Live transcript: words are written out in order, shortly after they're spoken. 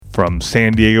From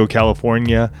San Diego,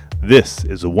 California, this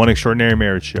is the One Extraordinary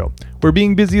Marriage Show, where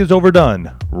being busy is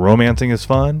overdone, romancing is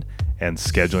fun, and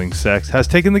scheduling sex has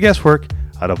taken the guesswork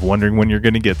out of wondering when you're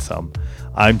going to get some.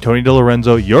 I'm Tony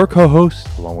DeLorenzo, your co-host,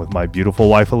 along with my beautiful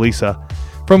wife, Elisa.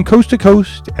 From coast to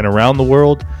coast and around the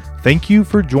world, thank you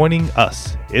for joining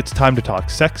us. It's time to talk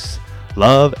sex,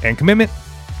 love, and commitment.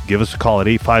 Give us a call at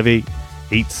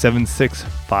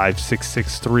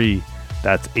 858-876-5663.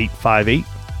 That's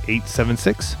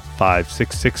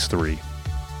 858-876-5663.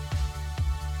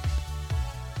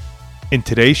 In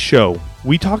today's show,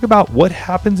 we talk about what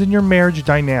happens in your marriage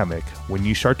dynamic when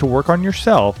you start to work on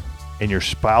yourself and your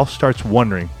spouse starts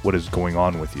wondering what is going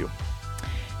on with you.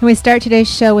 And we start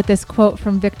today's show with this quote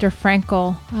from Viktor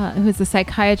Frankl, who is a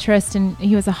psychiatrist, and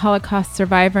he was a Holocaust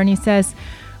survivor. And he says,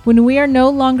 "When we are no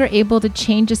longer able to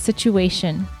change a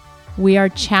situation, we are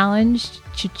challenged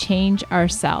to change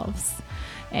ourselves."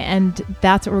 And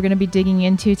that's what we're going to be digging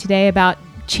into today, about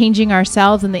changing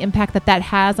ourselves and the impact that that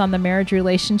has on the marriage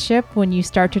relationship when you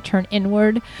start to turn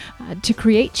inward to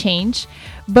create change.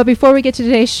 But before we get to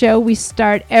today's show, we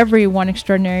start every One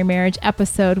Extraordinary Marriage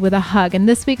episode with a hug. And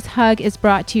this week's hug is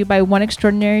brought to you by One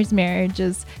Extraordinary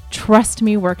Marriage's Trust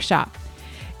Me workshop.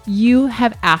 You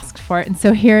have asked for it, and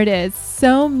so here it is.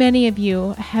 So many of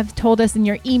you have told us in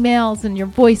your emails and your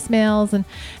voicemails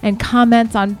and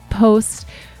comments on posts,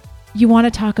 you want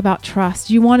to talk about trust.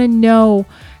 You want to know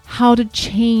how to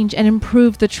change and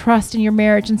improve the trust in your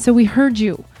marriage. And so we heard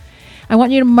you. I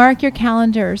want you to mark your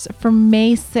calendars for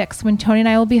May 6th, when Tony and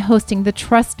I will be hosting the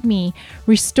Trust Me,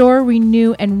 Restore,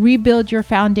 Renew, and Rebuild Your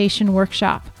Foundation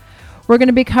workshop. We're going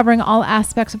to be covering all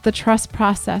aspects of the trust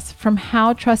process, from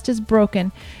how trust is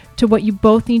broken to what you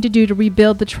both need to do to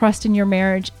rebuild the trust in your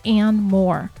marriage, and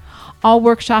more. All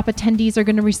workshop attendees are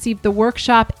going to receive the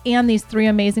workshop and these 3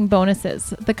 amazing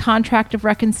bonuses: the contract of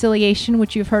reconciliation,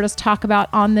 which you've heard us talk about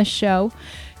on this show,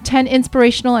 10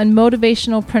 inspirational and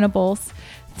motivational printables,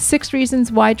 6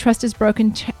 reasons why trust is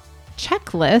broken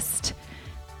checklist,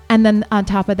 and then on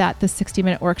top of that, the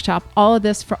 60-minute workshop. All of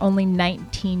this for only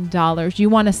 $19. You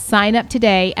want to sign up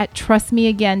today at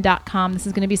trustmeagain.com. This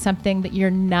is going to be something that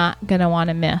you're not going to want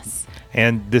to miss.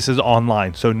 And this is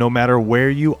online, so no matter where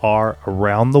you are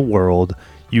around the world,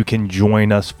 you can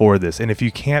join us for this. And if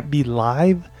you can't be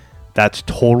live, that's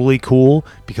totally cool,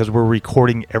 because we're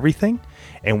recording everything,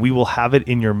 and we will have it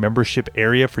in your membership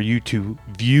area for you to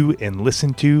view and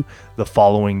listen to the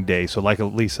following day. So like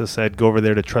Lisa said, go over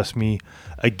there to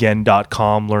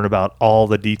trustmeagain.com, learn about all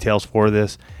the details for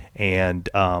this, and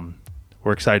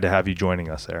we're excited to have you joining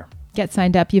us there. Get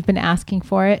signed up. You've been asking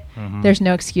for it. Mm-hmm. There's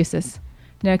no excuses.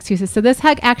 No excuses. So this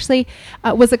hug actually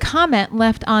was a comment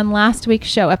left on last week's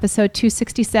show, episode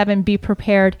 267, Be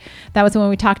Prepared. That was when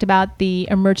we talked about the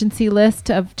emergency list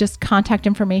of just contact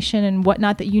information and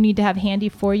whatnot that you need to have handy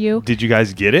for you. Did you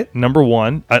guys get it? Number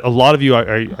one, a lot of you,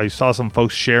 I saw some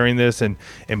folks sharing this and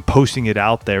posting it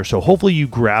out there. So hopefully you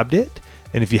grabbed it.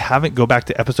 And if you haven't, go back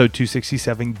to episode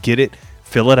 267, get it,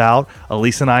 fill it out.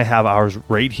 Elisa and I have ours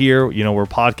right here. You know, we're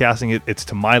podcasting it. It's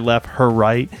to my left, her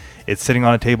right. It's sitting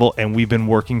on a table, and we've been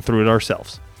working through it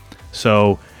ourselves.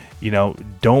 So, you know,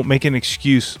 don't make an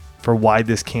excuse for why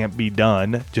this can't be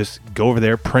done. Just go over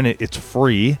there, print it. It's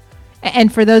free.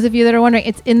 And for those of you that are wondering,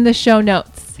 it's in the show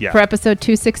notes for episode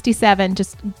 267.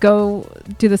 Just go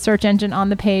do the search engine on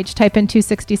the page, type in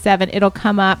 267. It'll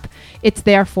come up. It's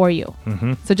there for you.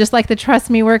 Mm-hmm. So just like the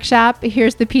Trust Me workshop,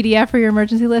 here's the PDF for your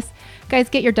emergency list. Guys,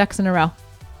 get your ducks in a row.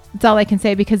 That's all I can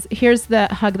say, because here's the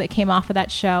hug that came off of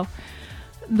that show.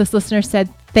 This listener said,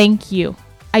 "Thank you.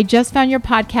 I just found your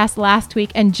podcast last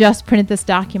week and just printed this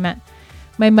document.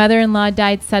 My mother-in-law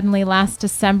died suddenly last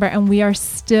December, and we are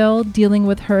still dealing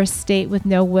with her estate with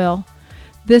no will.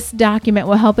 This document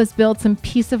will help us build some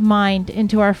peace of mind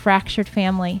into our fractured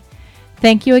family.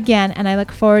 Thank you again, and I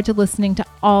look forward to listening to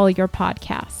all your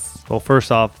podcasts." Well,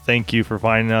 first off, thank you for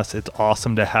finding us. It's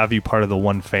awesome to have you part of the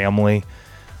one family.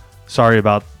 Sorry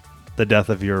about the death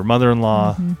of your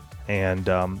mother-in-law. Mm-hmm. And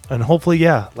hopefully,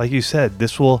 like you said,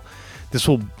 this will,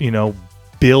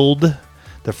 build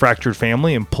the fractured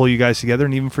family and pull you guys together,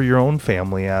 and even for your own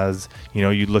family, as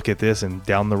you look at this and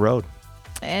down the road.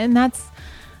 And that's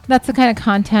the kind of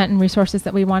content and resources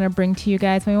that we want to bring to you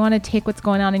guys. We want to take what's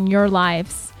going on in your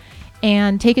lives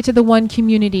and take it to the one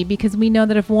community, because we know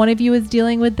that if one of you is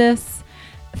dealing with this,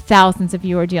 thousands of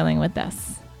you are dealing with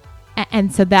this.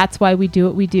 And so that's why we do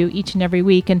what we do each and every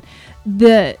week. And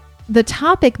the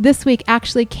topic this week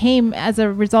actually came as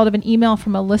a result of an email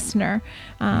from a listener.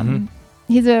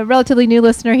 He's a relatively new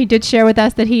listener. He did share with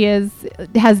us that he has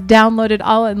downloaded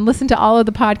all and listened to all of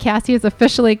the podcasts. He is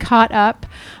officially caught up.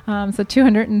 So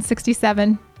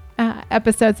 267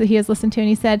 episodes that he has listened to. And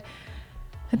he said,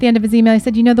 at the end of his email, he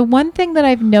said, the one thing that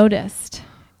I've noticed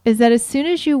is that as soon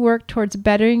as you work towards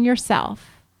bettering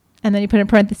yourself, and then you put in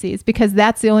parentheses, because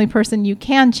that's the only person you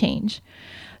can change,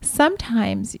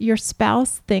 sometimes your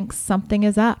spouse thinks something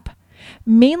is up,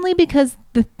 mainly because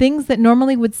the things that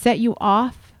normally would set you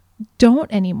off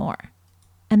don't anymore,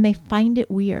 and they find it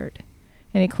weird.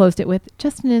 And he closed it with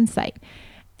just an insight.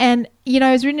 And,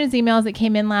 I was reading his emails that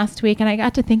came in last week, and I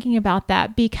got to thinking about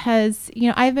that because,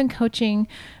 I've been coaching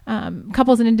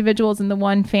couples and individuals in the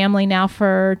one family now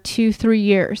for 2-3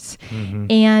 years. Mm-hmm.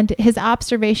 And his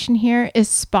observation here is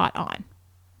spot on.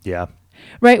 Yeah.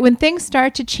 Right. When things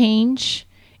start to change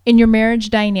in your marriage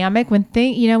dynamic, when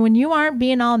when you aren't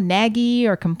being all naggy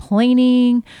or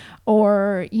complaining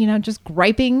or, just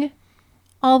griping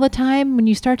all the time, when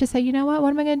you start to say, what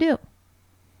am I going to do?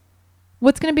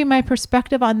 What's going to be my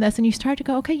perspective on this? And you start to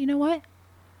go, okay, you know what?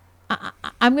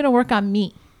 I'm going to work on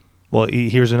me. Well,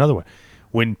 here's another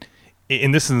one.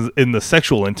 And this is in the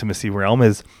sexual intimacy realm,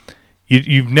 is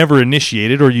you've never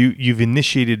initiated, or you've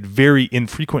initiated very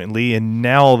infrequently, and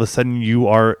now all of a sudden you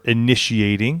are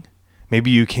initiating. Maybe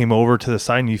you came over to the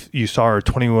side and you saw our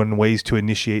 21 ways to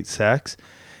initiate sex,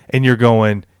 and you're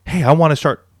going, hey, I want to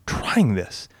start trying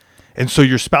this. And so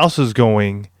your spouse is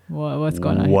going, what's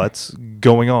going on? What's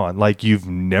going on? Like, you've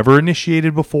never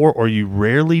initiated before, or you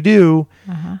rarely do.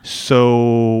 Uh-huh.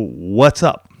 So what's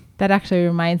up? That actually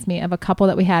reminds me of a couple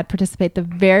that we had participate the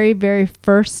very, very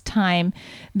first time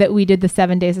that we did the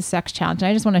 7 Days of Sex Challenge. And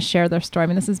I just want to share their story. I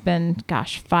mean, this has been,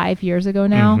 5 years ago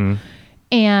now. Mm-hmm.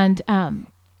 And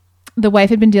the wife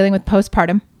had been dealing with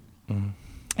postpartum. Mm-hmm.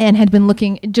 And had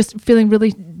been just feeling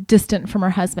really distant from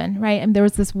her husband, right? And there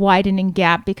was this widening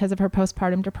gap because of her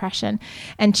postpartum depression.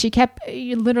 And she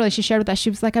shared with us, she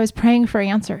was like, I was praying for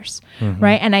answers, mm-hmm.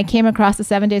 right? And I came across the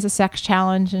 7 Days of Sex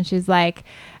Challenge, and she's like,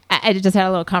 I just had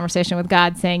a little conversation with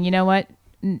God saying, you know what?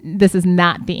 This is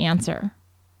not the answer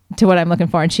to what I'm looking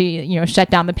for. And she, shut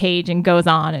down the page and goes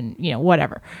on and,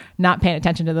 whatever, not paying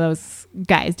attention to those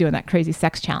guys doing that crazy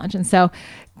sex challenge. And so,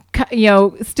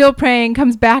 still praying,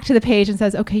 comes back to the page and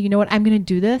says, okay, you know what? I'm going to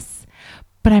do this,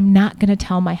 but I'm not going to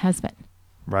tell my husband.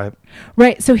 Right.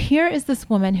 Right. So here is this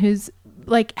woman who's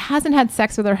hasn't had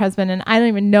sex with her husband, and I don't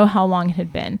even know how long it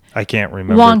had been. I can't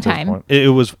remember. Long time.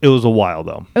 It was a while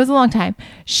though. It was a long time.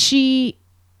 She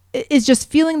is just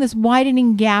feeling this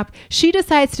widening gap. She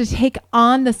decides to take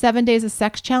on the 7 Days of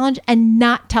Sex Challenge and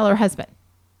not tell her husband.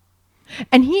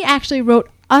 And he actually wrote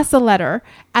us a letter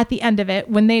at the end of it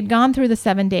when they'd gone through the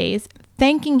 7 days,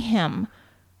 thanking him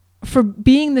for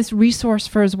being this resource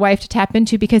for his wife to tap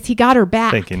into because he got her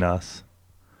back. Thanking us.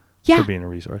 Yeah. For being a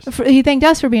resource. He thanked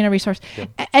us for being a resource. Yeah.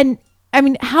 And I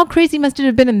mean, how crazy must it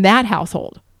have been in that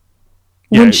household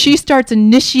when she starts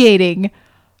initiating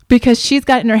because she's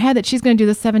got in her head that she's going to do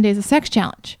the 7 Days of Sex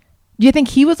Challenge. Do you think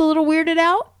he was a little weirded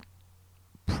out?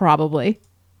 Probably.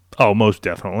 Oh, most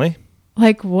definitely.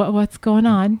 Like, what's going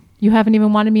on? You haven't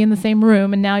even wanted me in the same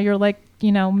room, and now you're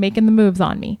making the moves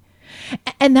on me.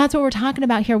 And that's what we're talking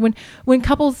about here. When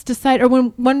couples decide, or when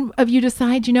one of you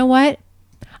decides, you know what?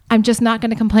 I'm just not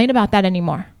going to complain about that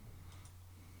anymore.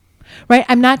 Right?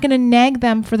 I'm not going to nag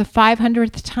them for the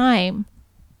 500th time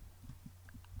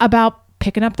about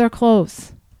picking up their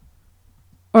clothes,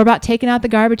 or about taking out the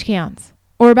garbage cans,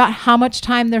 or about how much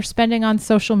time they're spending on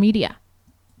social media.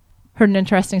 Heard an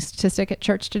interesting statistic at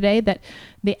church today that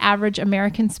the average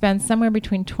American spends somewhere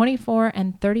between 24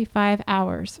 and 35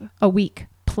 hours a week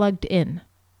plugged in.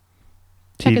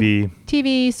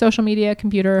 TV, social media,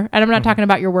 computer. And I'm not talking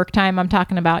about your work time. I'm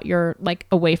talking about your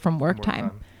away from work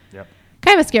time. Yep.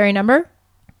 Kind of a scary number.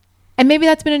 And maybe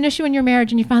that's been an issue in your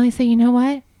marriage and you finally say, you know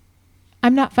what?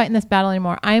 I'm not fighting this battle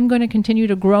anymore. I am going to continue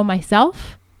to grow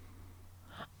myself.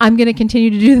 I'm going to continue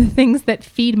to do the things that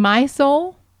feed my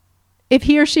soul. If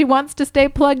he or she wants to stay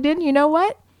plugged in, you know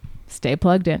what? Stay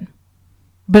plugged in.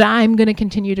 But I'm going to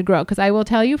continue to grow because I will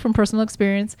tell you from personal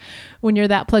experience, when you're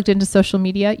that plugged into social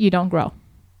media, you don't grow.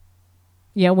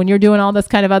 When you're doing all this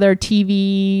kind of other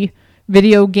TV,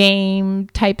 video game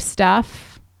type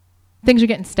stuff, things are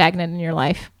getting stagnant in your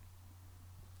life.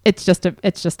 It's just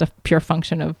a pure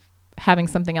function of having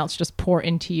something else just pour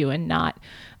into you and not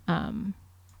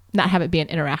have it be an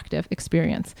interactive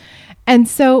experience. And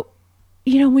so,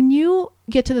 when you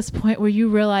get to this point where you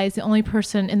realize the only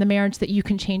person in the marriage that you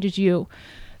can change is you,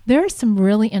 there are some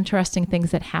really interesting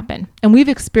things that happen. And we've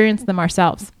experienced them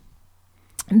ourselves.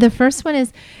 The first one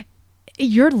is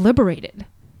you're liberated,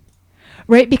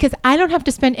 right? Because I don't have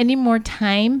to spend any more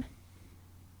time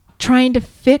trying to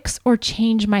fix or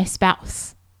change my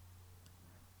spouse.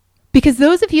 Because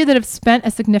those of you that have spent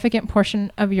a significant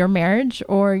portion of your marriage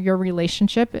or your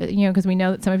relationship, because we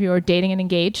know that some of you are dating and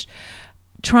engaged,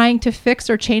 trying to fix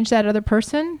or change that other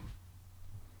person,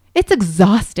 it's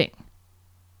exhausting.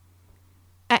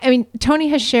 I mean, Tony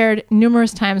has shared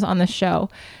numerous times on the show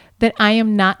that I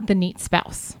am not the neat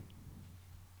spouse.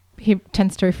 He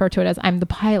tends to refer to it as I'm the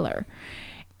piler.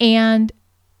 And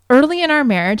early in our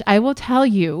marriage, I will tell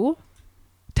you,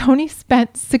 Tony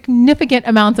spent significant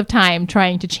amounts of time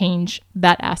trying to change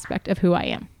that aspect of who I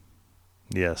am.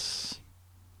 Yes.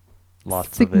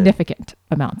 Lots significant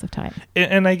amounts of time.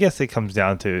 And I guess it comes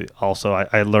down to also,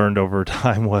 I learned over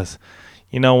time was,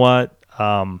 you know what,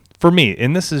 for me,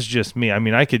 and this is just me, I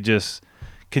mean, I could just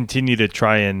continue to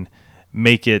try and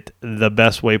make it the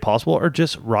best way possible or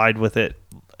just ride with it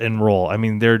and roll. I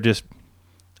mean, they're just,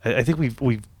 I think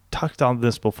we've talked on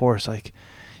this before. It's like,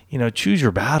 choose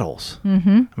your battles.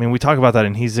 Mm-hmm. I mean, we talk about that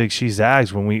in He Zigs, She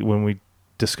Zags when we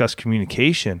discuss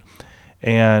communication.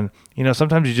 And,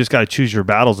 sometimes you just got to choose your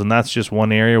battles. And that's just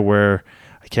one area where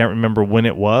I can't remember when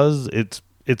it was.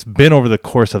 It's been over the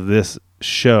course of this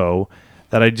show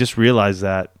that I just realized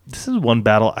that this is one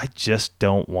battle I just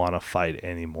don't want to fight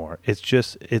anymore.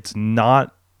 It's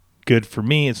not good for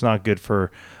me. It's not good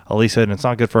for Elisa, and it's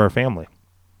not good for our family.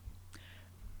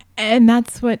 And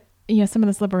that's what, some of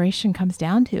this liberation comes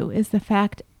down to is the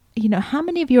fact, how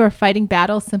many of you are fighting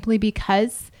battles simply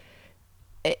because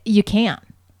you can,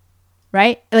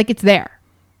 right? Like it's there.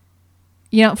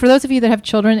 For those of you that have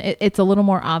children, it's a little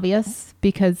more obvious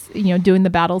because, doing the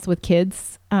battles with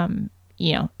kids,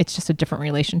 it's just a different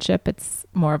relationship. It's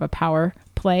more of a power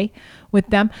play with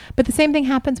them. But the same thing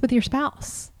happens with your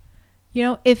spouse.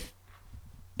 If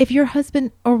your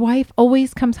husband or wife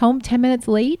always comes home 10 minutes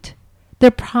late, they're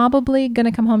probably going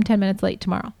to come home 10 minutes late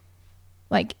tomorrow.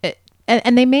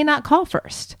 And they may not call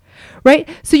first, right?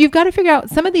 So you've got to figure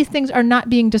out some of these things are not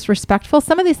being disrespectful.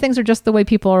 Some of these things are just the way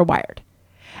people are wired.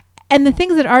 And the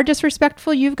things that are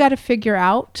disrespectful, you've got to figure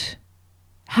out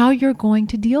how you're going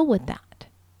to deal with that,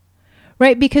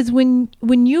 right? Because when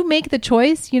you make the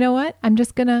choice, you know what? I'm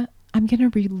going to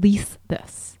release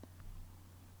this.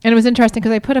 And it was interesting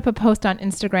because I put up a post on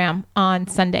Instagram on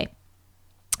Sunday.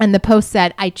 And the post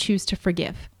said, I choose to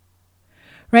forgive.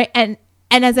 Right. And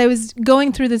as I was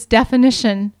going through this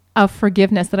definition of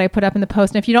forgiveness that I put up in the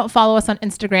post, and if you don't follow us on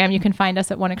Instagram, you can find us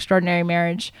at One Extraordinary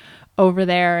Marriage over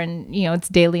there. And, it's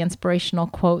daily inspirational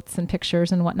quotes and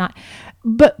pictures and whatnot.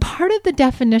 But part of the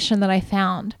definition that I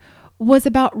found was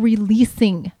about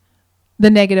releasing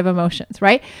the negative emotions,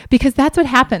 right? Because that's what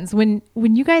happens when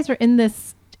you guys are in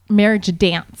this marriage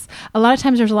dance. A lot of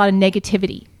times there's a lot of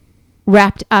negativity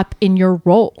wrapped up in your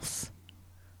roles,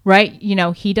 right?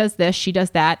 He does this, she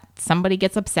does that. Somebody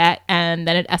gets upset and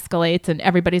then it escalates and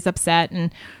everybody's upset.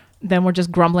 And then we're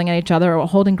just grumbling at each other or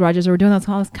holding grudges or we're doing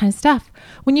all this kind of stuff.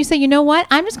 When you say, you know what,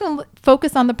 I'm just going to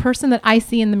focus on the person that I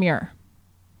see in the mirror,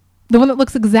 the one that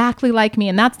looks exactly like me.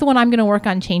 And that's the one I'm going to work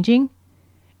on changing.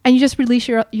 And you just release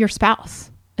your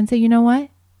spouse and say, you know what,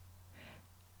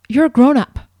 you're a grown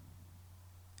up.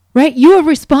 Right? You have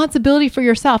responsibility for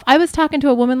yourself. I was talking to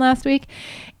a woman last week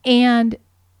and,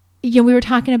 we were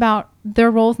talking about their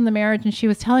roles in the marriage and she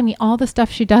was telling me all the stuff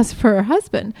she does for her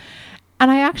husband. And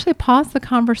I actually paused the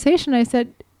conversation. I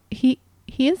said, he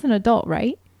is an adult,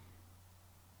 right?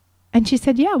 And she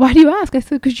said, yeah. Why do you ask? I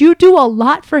said, because you do a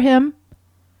lot for him.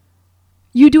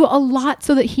 You do a lot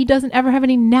so that he doesn't ever have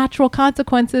any natural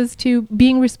consequences to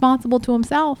being responsible to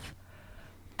himself.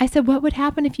 I said, what would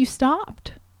happen if you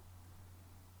stopped?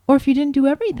 Or if you didn't do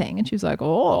everything? And she was like,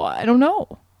 oh, I don't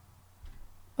know.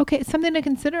 Okay, it's something to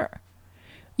consider.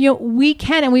 We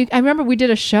can, and I remember we did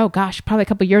a show, probably a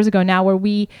couple of years ago now, where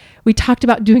we talked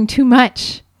about doing too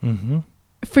much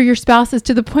for your spouses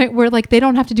to the point where they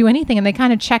don't have to do anything and they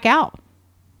kind of check out.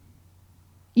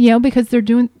 Because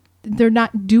they're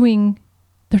not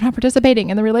participating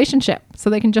in the relationship, so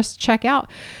they can just check out.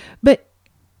 But,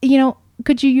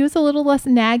 could you use a little less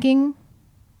nagging,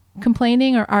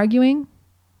 complaining, or arguing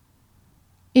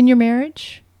in your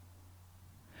marriage?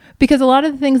 Because a lot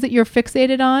of the things that you're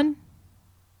fixated on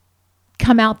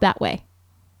come out that way,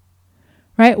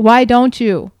 right? Why don't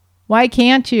you? Why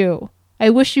can't you? I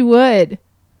wish you would.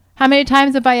 How many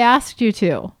times have I asked you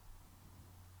to? I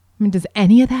mean, does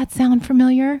any of that sound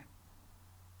familiar?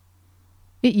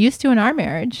 It used to in our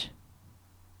marriage.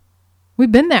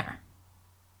 We've been there.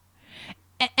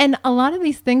 And a lot of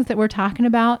these things that we're talking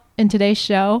about in today's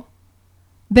show,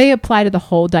 they apply to the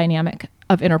whole dynamic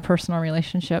of interpersonal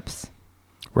relationships.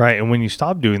 Right. And when you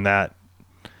stop doing that,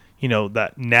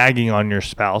 that nagging on your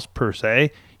spouse per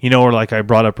se, or like I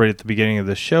brought up right at the beginning of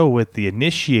the show with the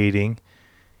initiating,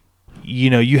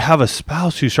 you have a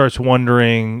spouse who starts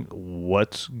wondering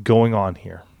what's going on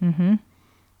here. Mm-hmm.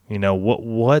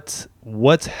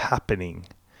 What's happening.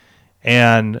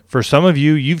 And for some of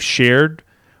you, you've shared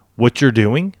what you're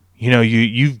doing.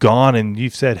 You've gone and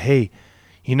you've said, hey,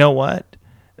 you know what?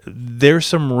 There's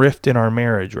some rift in our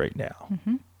marriage right now.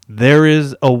 Mm-hmm. There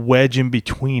is a wedge in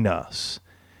between us.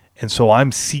 And so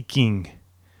I'm seeking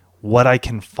what I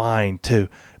can find to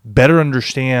better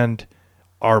understand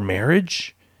our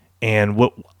marriage and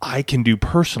what I can do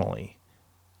personally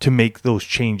to make those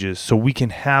changes so we can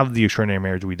have the extraordinary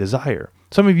marriage we desire.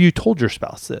 Some of you told your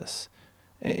spouse this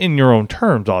in your own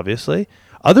terms, obviously.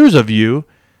 Others of you,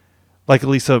 like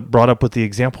Elisa brought up with the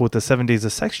example with the 7 Days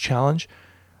of Sex Challenge,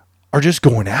 are just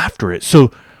going after it.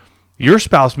 So your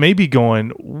spouse may be going,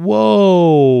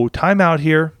 whoa, time out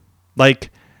here.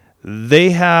 Like,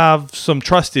 they have some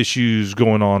trust issues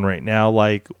going on right now.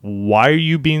 Like, why are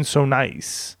you being so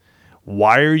nice?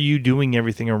 Why are you doing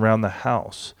everything around the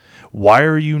house? Why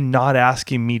are you not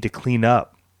asking me to clean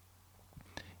up?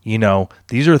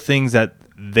 These are things that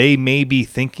they may be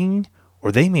thinking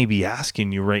or they may be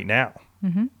asking you right now.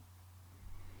 Mm-hmm.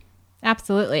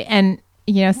 Absolutely. And,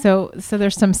 so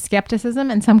there's some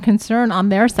skepticism and some concern on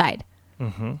their side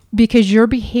mm-hmm. because your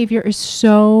behavior is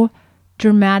so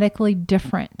dramatically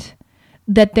different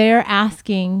that they're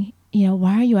asking,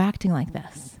 why are you acting like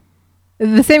this?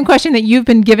 The same question that you've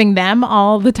been giving them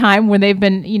all the time when they've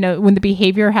been, when the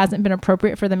behavior hasn't been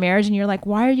appropriate for the marriage and you're like,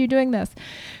 why are you doing this?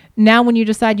 Now, when you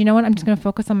decide, you know what, I'm just going to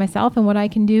focus on myself and what I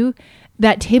can do,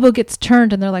 that table gets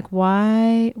turned and they're like,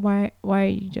 why are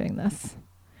you doing this?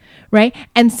 Right.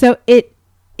 And so it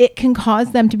can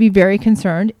cause them to be very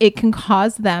concerned. It can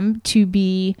cause them to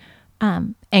be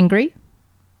angry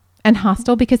and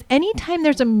hostile because anytime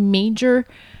there's a major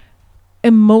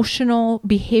emotional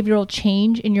behavioral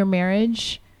change in your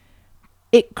marriage,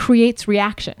 it creates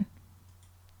reaction,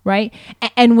 right?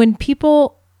 And when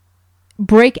people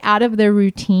break out of their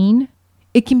routine,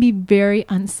 it can be very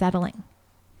unsettling.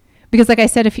 Because like I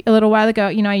said a little while ago,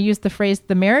 I used the phrase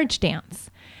the marriage dance.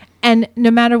 And no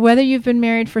matter whether you've been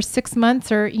married for 6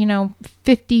 months or,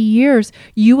 50 years,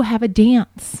 you have a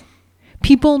dance.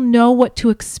 People know what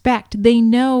to expect. They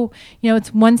know,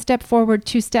 it's 1 step forward,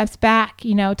 2 steps back,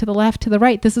 to the left, to the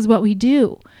right. This is what we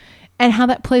do. And how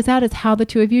that plays out is how the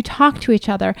two of you talk to each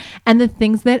other and the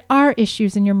things that are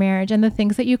issues in your marriage and the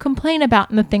things that you complain about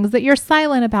and the things that you're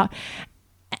silent about.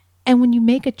 And when you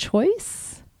make a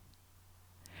choice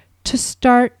to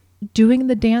start doing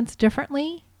the dance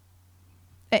differently,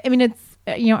 I mean, it's,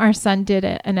 our son did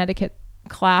an etiquette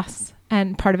class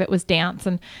and part of it was dance.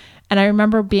 And I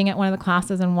remember being at one of the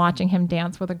classes and watching him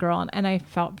dance with a girl. And I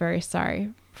felt very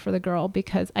sorry for the girl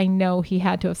because I know he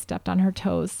had to have stepped on her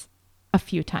toes a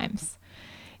few times.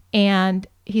 And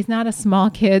he's not a small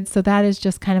kid, so that is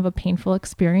just kind of a painful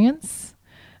experience.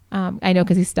 I know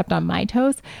because he stepped on my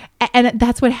toes. And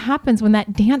that's what happens when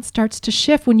that dance starts to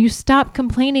shift, when you stop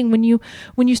complaining, when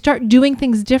you start doing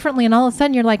things differently, and all of a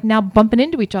sudden you're like now bumping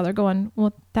into each other going,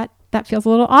 well, that feels a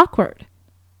little awkward.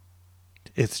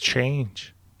 It's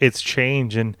change.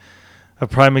 And a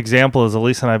prime example is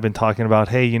Elisa and I have been talking about,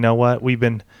 hey, you know what? We've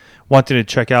been wanting to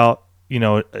check out,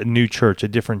 a new church, a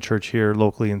different church here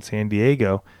locally in San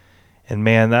Diego. And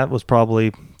man, that was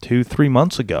probably 2-3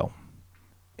 months ago.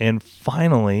 And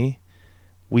finally,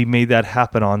 we made that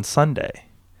happen on Sunday.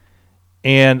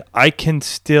 And I can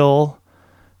still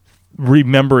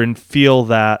remember and feel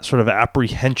that sort of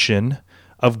apprehension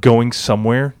of going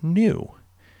somewhere new.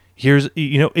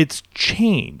 It's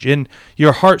change, and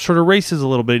your heart sort of races a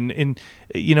little bit, and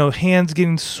hands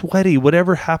getting sweaty,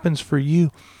 whatever happens for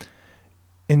you.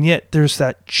 And yet there's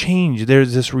that change.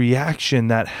 There's this reaction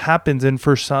that happens. And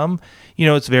for some,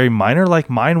 it's very minor. Like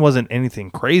mine wasn't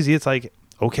anything crazy. It's like,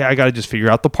 okay, I got to just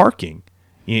figure out the parking.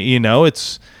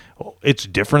 It's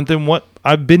different than what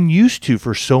I've been used to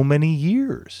for so many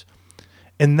years.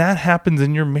 And that happens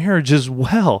in your marriage as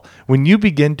well. When you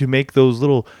begin to make those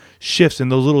little shifts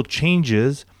and those little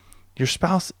changes, your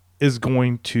spouse is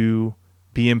going to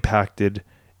be impacted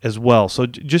as well. So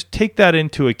just take that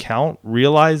into account,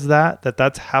 realize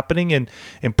that's happening,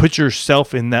 and put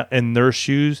yourself in their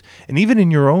shoes, and even in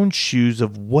your own shoes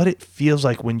of what it feels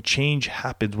like when change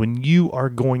happens, when you are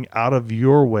going out of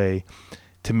your way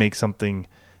to make something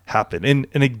happen.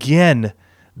 And again,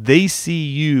 they see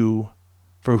you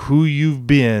for who you've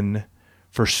been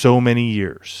for so many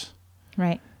years.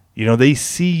 Right. They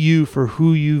see you for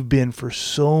who you've been for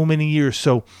so many years.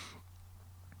 So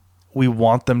we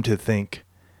want them to think,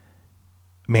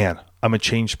 man, I'm a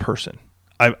changed person.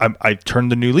 I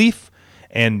turned the new leaf,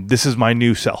 and this is my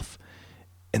new self.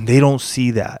 And they don't see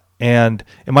that. And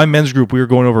in my men's group, we were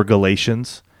going over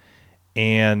Galatians,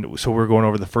 And so we're going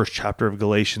over the first chapter of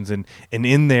Galatians, and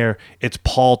in there it's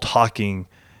Paul talking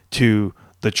to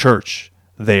the church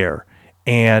there.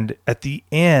 And at the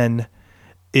end,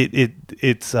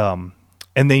 it's and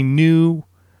they knew,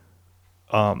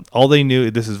 all they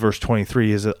knew, this is verse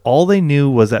 23, is that all they knew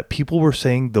was that people were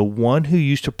saying the one who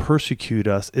used to persecute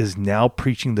us is now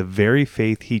preaching the very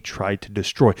faith he tried to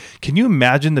destroy. Can you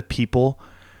imagine the people,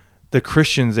 the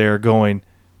Christians there going,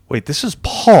 wait, this is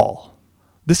Paul.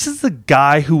 This is the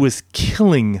guy who was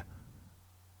killing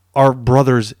our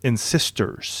brothers and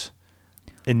sisters.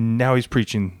 And now he's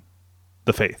preaching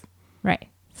the faith. Right.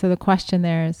 So the question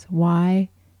there is, why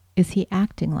is he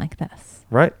acting like this?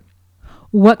 Right.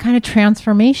 What kind of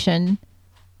transformation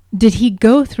did he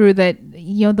go through that,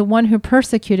 the one who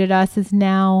persecuted us is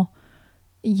now,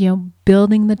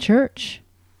 building the church,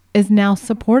 is now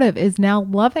supportive, is now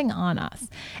loving on us.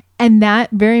 And that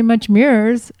very much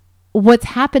mirrors what's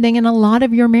happening in a lot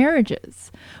of your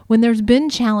marriages. When there's been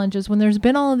challenges, when there's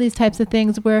been all of these types of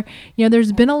things where,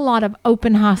 there's been a lot of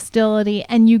open hostility,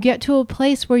 and you get to a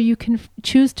place where you can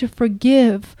choose to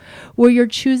forgive, where you're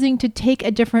choosing to take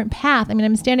a different path. I mean,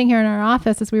 I'm standing here in our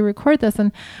office as we record this,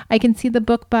 and I can see the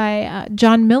book by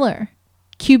John Miller,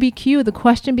 QBQ, The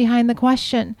Question Behind the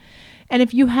Question. And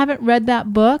if you haven't read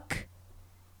that book,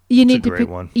 you need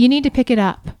to pick it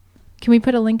up. Can we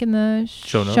put a link in the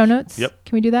show notes? Yep.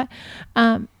 Can we do that?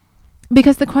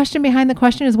 Because the question behind the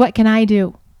question is, what can I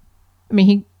do? I mean,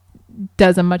 he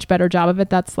does a much better job of it.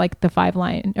 That's like the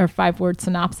 5-line or 5-word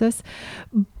synopsis.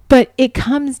 But it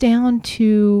comes down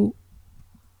to,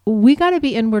 we got to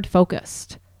be inward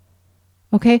focused.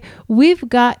 Okay. We've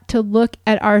got to look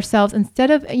at ourselves instead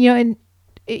of,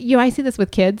 I see this with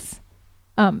kids.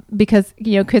 Because,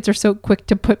 kids are so quick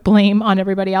to put blame on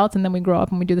everybody else. And then we grow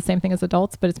up and we do the same thing as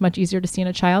adults, but it's much easier to see in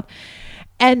a child.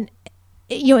 And,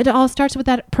 it all starts with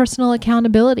that personal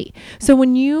accountability. So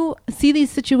when you see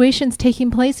these situations taking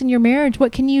place in your marriage,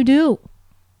 what can you do?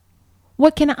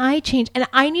 What can I change? And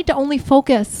I need to only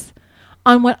focus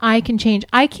on what I can change.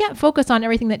 I can't focus on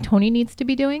everything that Tony needs to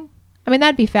be doing. I mean,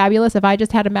 that'd be fabulous if I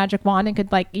just had a magic wand and could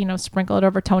sprinkle it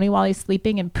over Tony while he's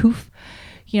sleeping and poof,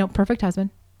 perfect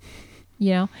husband.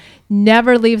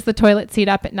 Never leaves the toilet seat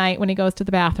up at night when he goes to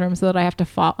the bathroom so that I have to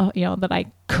fall, that I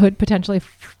could potentially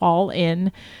fall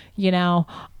in,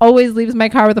 always leaves my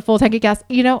car with a full tank of gas,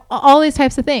 all these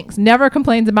types of things. Never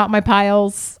complains about my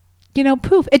piles,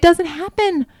 poof. It doesn't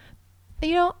happen.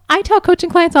 I tell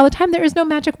coaching clients all the time, there is no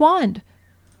magic wand.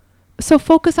 So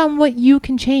focus on what you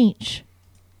can change.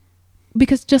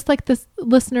 Because just like this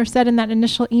listener said in that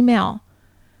initial email,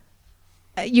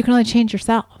 you can only change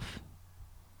yourself.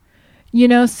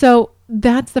 So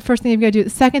that's the first thing you've got to do. The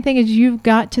second thing is you've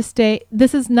got to stay.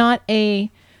 This is not when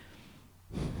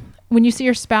you see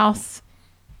your spouse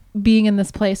being in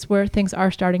this place where things are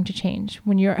starting to change,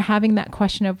 when you're having that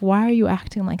question of, why are you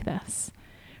acting like this?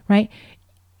 Right?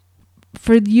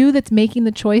 For you that's making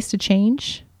the choice to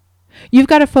change, you've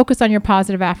got to focus on your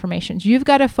positive affirmations. You've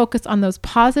got to focus on those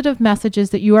positive messages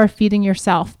that you are feeding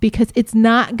yourself, because it's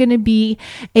not going to be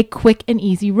a quick and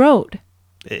easy road.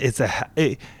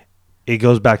 It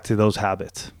goes back to those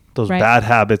habits, those right. bad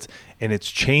habits, and it's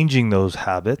changing those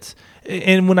habits.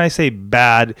 And when I say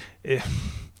bad,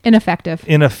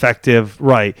 ineffective,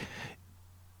 right.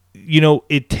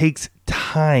 It takes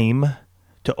time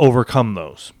to overcome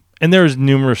those. And there's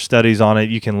numerous studies on it.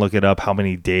 You can look it up, how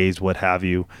many days, what have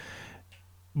you.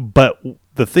 But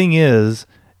the thing is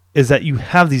that you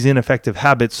have these ineffective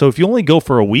habits. So if you only go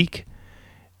for a week,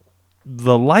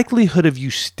 the likelihood of you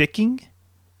sticking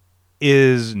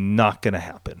is not going to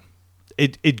happen.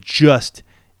 It just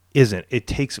isn't. It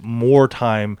takes more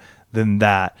time than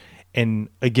that. And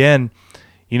again,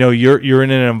 you're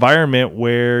in an environment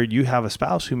where you have a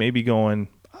spouse who may be going,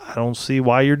 I don't see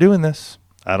why you're doing this.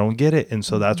 I don't get it. And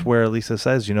so that's where Lisa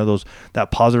says, that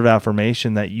positive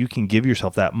affirmation that you can give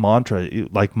yourself, that mantra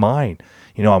like mine,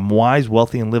 I'm wise,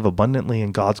 wealthy, and live abundantly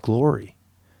in God's glory.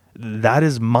 That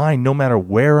is mine no matter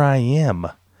where I am.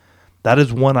 That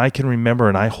is one I can remember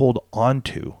and I hold on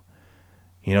to.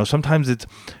 Sometimes it's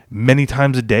many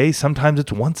times a day. Sometimes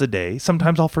it's once a day.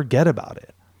 Sometimes I'll forget about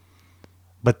it.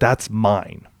 But that's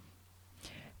mine.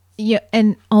 Yeah,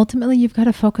 and ultimately you've got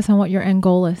to focus on what your end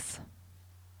goal is.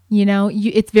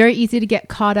 It's very easy to get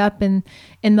caught up in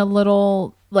the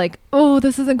little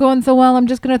this isn't going so well, I'm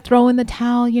just going to throw in the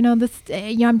towel.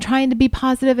 I'm trying to be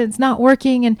positive and it's not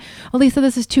working. And Elisa,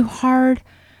 this is too hard.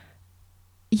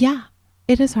 Yeah,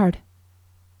 it is hard.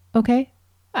 Okay.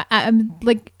 I'm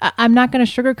not going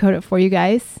to sugarcoat it for you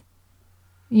guys.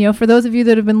 For those of you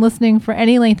that have been listening for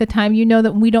any length of time,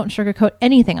 that we don't sugarcoat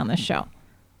anything on this show.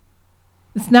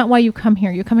 It's not why you come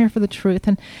here. You come here for the truth.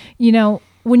 And,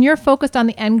 when you're focused on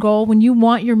the end goal, when you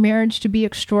want your marriage to be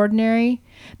extraordinary,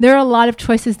 there are a lot of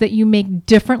choices that you make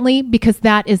differently because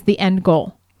that is the end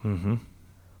goal. Mm-hmm.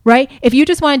 Right? If you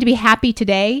just wanted to be happy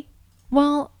today,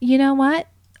 well, you know what?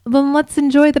 Then let's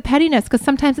enjoy the pettiness, because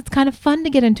sometimes it's kind of fun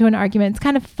to get into an argument. It's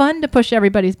kind of fun to push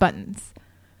everybody's buttons.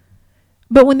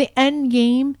 But when the end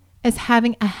game is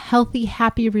having a healthy,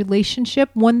 happy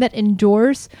relationship, one that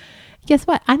endures, guess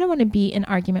what? I don't want to be in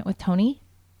argument with Tony.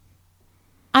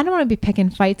 I don't want to be picking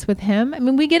fights with him. I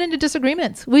mean, we get into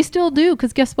disagreements. We still do,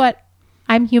 because guess what?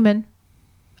 I'm human.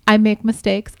 I make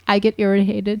mistakes. I get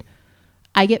irritated.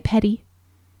 I get petty.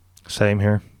 Same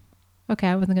here. Okay,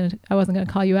 I wasn't gonna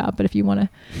call you out, but if you want to,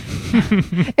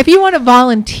 if you want to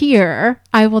volunteer,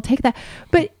 I will take that.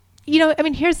 But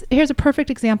here's a perfect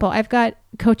example. I've got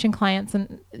coaching clients,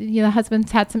 and the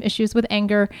husband's had some issues with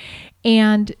anger,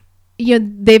 and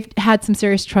they've had some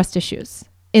serious trust issues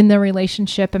in their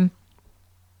relationship. And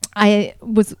I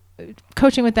was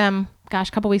coaching with them, a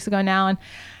couple weeks ago now, and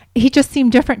he just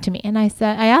seemed different to me. And I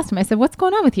asked him, what's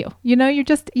going on with you? You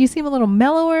seem a little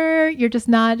mellower. You're just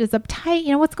not as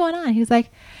uptight. What's going on? He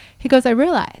goes, I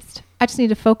realized I just need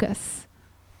to focus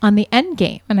on the end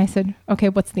game. And I said, okay,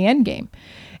 what's the end game?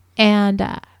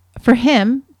 And for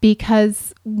him,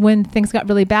 because when things got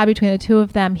really bad between the two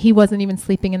of them, he wasn't even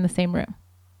sleeping in the same room.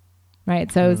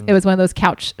 Right. So it was one of those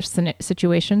couch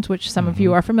situations, which some of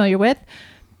you are familiar with.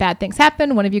 Bad things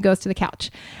happen. One of you goes to the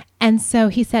couch. And so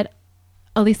he said,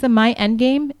 Elisa, my end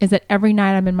game is that every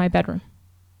night I'm in my bedroom.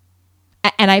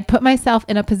 And I put myself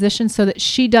in a position so that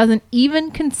she doesn't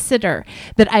even consider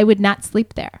that I would not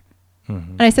sleep there.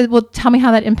 Mm-hmm. And I said, well, tell me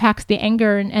how that impacts the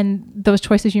anger and those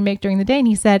choices you make during the day. And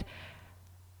he said,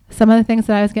 some of the things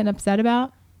that I was getting upset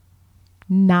about,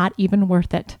 not even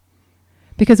worth it.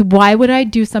 Because why would I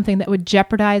do something that would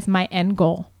jeopardize my end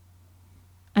goal?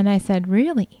 And I said,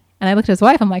 really? And I looked at his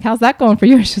wife. I'm like, how's that going for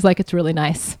you? She's like, it's really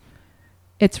nice.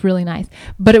 It's really nice.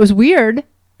 But it was weird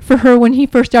for her when he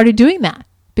first started doing that,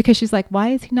 because she's like, why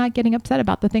is he not getting upset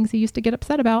about the things he used to get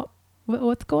upset about?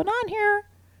 What's going on here?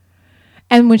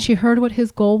 And when she heard what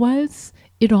his goal was,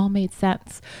 it all made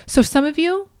sense. So some of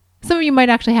you might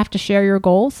actually have to share your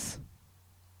goals.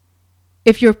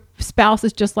 If your spouse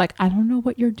is just like, I don't know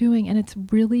what you're doing, and it's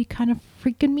really kind of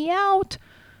freaking me out,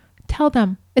 tell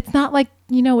them. It's not like,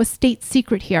 a state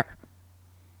secret here.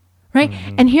 Right?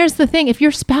 Mm-hmm. And here's the thing. If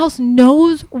your spouse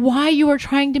knows why you are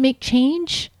trying to make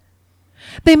change,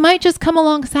 they might just come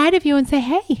alongside of you and say,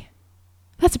 hey,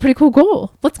 that's a pretty cool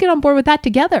goal. Let's get on board with that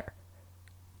together.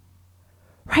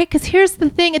 Right? Because here's the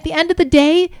thing. At the end of the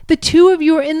day, the two of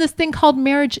you are in this thing called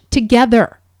marriage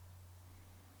together.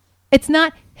 It's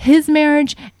not his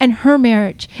marriage and her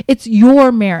marriage. It's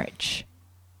your marriage.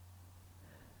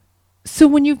 So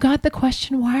when you've got the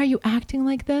question, why are you acting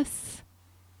like this?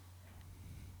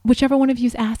 Whichever one of you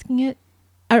is asking it,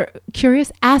 or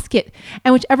curious, ask it.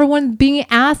 And whichever one being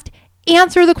asked,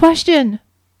 answer the question.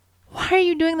 Why are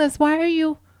you doing this? Why are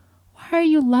you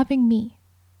loving me?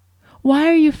 Why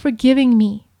are you forgiving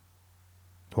me?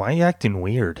 Why are you acting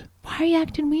weird? Why are you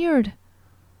acting weird?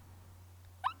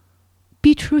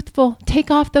 Be truthful. Take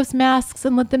off those masks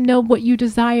and let them know what you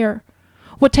desire,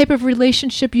 what type of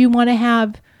relationship you want to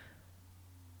have.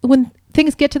 When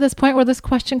things get to this point where this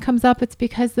question comes up, it's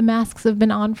because the masks have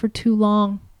been on for too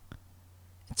long.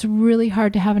 It's really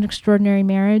hard to have an extraordinary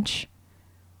marriage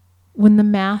when the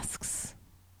masks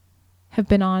have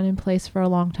been on in place for a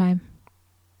long time.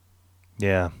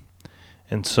 Yeah.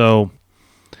 And so,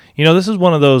 this is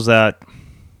one of those that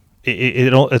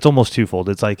it's almost twofold.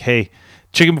 It's like, hey,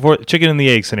 chicken and the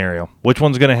egg scenario. Which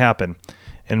one's going to happen?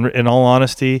 And in all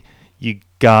honesty, you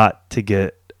got to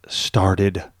get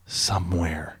started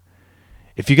somewhere.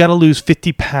 If you got to lose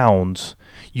 50 pounds,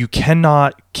 you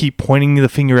cannot keep pointing the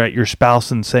finger at your spouse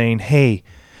and saying, hey,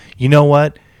 you know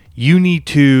what? You need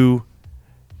to,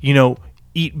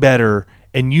 eat better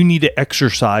and you need to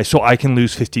exercise so I can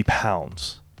lose 50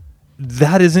 pounds.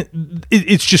 That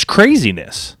it's just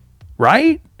craziness,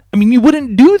 right? I mean, you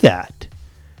wouldn't do that.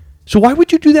 So why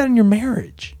would you do that in your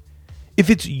marriage? If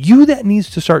it's you that needs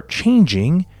to start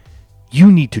changing,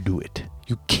 you need to do it.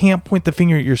 You can't point the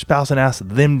finger at your spouse and ask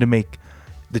them to make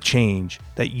the change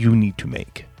that you need to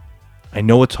make. I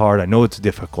know it's hard. I know it's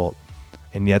difficult.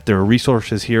 And yet there are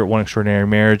resources here at One Extraordinary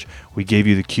Marriage. We gave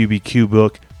you the QBQ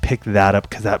book. Pick that up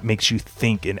because that makes you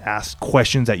think and ask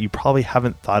questions that you probably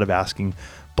haven't thought of asking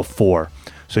before.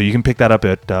 So you can pick that up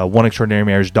at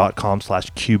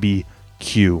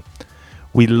oneextraordinarymarriage.com/QBQ.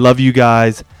 We love you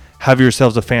guys. Have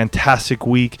yourselves a fantastic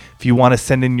week. If you want to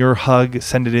send in your hug,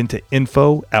 send it into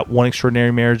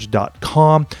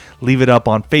info@oneextraordinarymarriage.com. Leave it up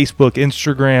on Facebook,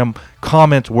 Instagram,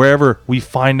 comments, wherever we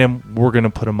find them, we're going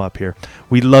to put them up here.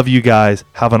 We love you guys.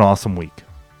 Have an awesome week.